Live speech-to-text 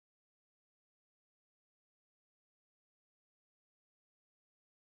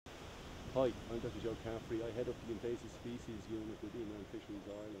Hi, I'm Dr. Joe Caffrey. I head up the invasive species unit with Inland Fisheries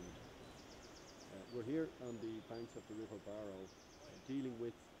Ireland. We're here on the banks of the River Barrow dealing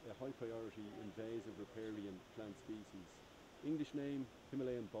with a high priority invasive riparian plant species. English name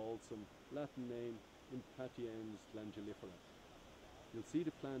Himalayan Balsam, Latin name Impatiens glandulifera. You'll see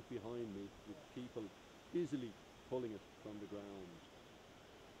the plant behind me with people busily pulling it from the ground.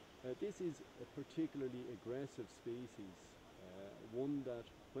 This is a particularly aggressive species, one that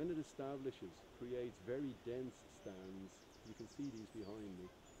when it establishes creates very dense stands. You can see these behind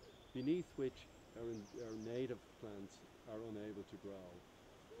me, beneath which our native plants are unable to grow.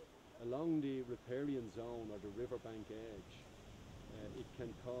 Along the riparian zone or the riverbank edge, it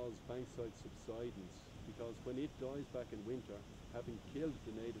can cause bankside subsidence because when it dies back in winter, having killed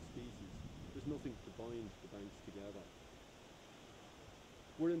the native species, there's nothing to bind the banks together.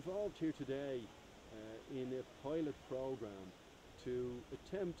 We're involved here today in a pilot program to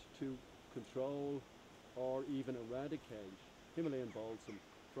attempt to control or even eradicate Himalayan balsam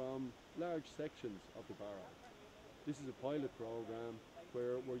from large sections of the Barrow. This is a pilot program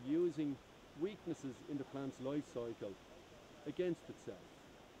where we're using weaknesses in the plant's life cycle against itself.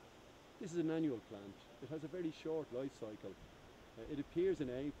 This is an annual plant. It has a very short life cycle. It appears in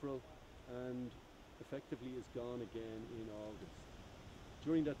April and effectively is gone again in August.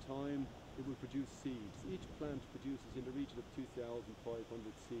 During that time, it will produce seeds. Each plant produces in the region of 2,500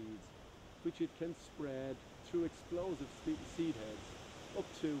 seeds, which it can spread through explosive seed heads up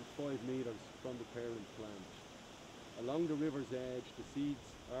to 5 meters from the parent plant. Along the river's edge, the seeds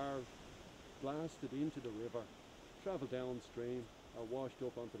are blasted into the river, travel downstream, are washed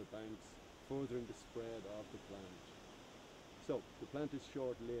up onto the banks, furthering the spread of the plant. So, the plant is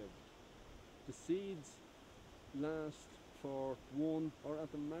short-lived. The seeds last for 1 or at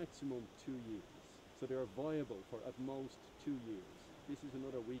the maximum 2 years. So they are viable for at most 2 years. This is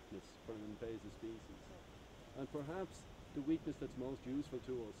another weakness for an invasive species. And perhaps the weakness that's most useful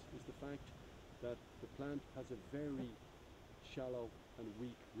to us is the fact that the plant has a very shallow and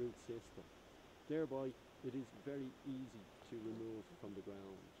weak root system. Thereby, it is very easy to remove from the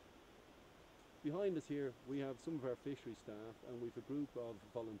ground. Behind us here, we have some of our fishery staff and we've a group of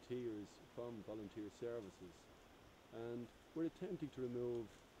volunteers from Volunteer Services. And we're attempting to remove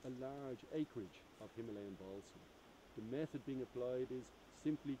a large acreage of Himalayan balsam. The method being applied is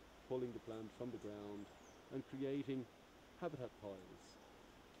simply pulling the plant from the ground and creating habitat piles.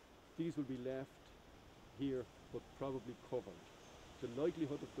 These will be left here but probably covered. The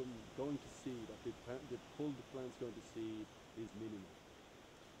likelihood of them going to seed, of the pulled plants going to seed, is minimal.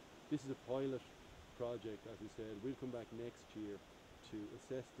 This is a pilot project, as we said. We'll come back next year to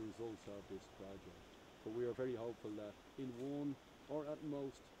assess the results of this project. But we are very hopeful that in 1 or at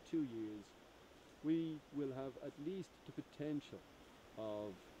most 2 years, we will have at least the potential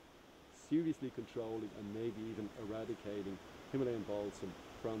of seriously controlling and maybe even eradicating Himalayan balsam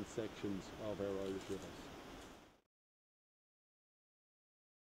from sections of our Irish rivers.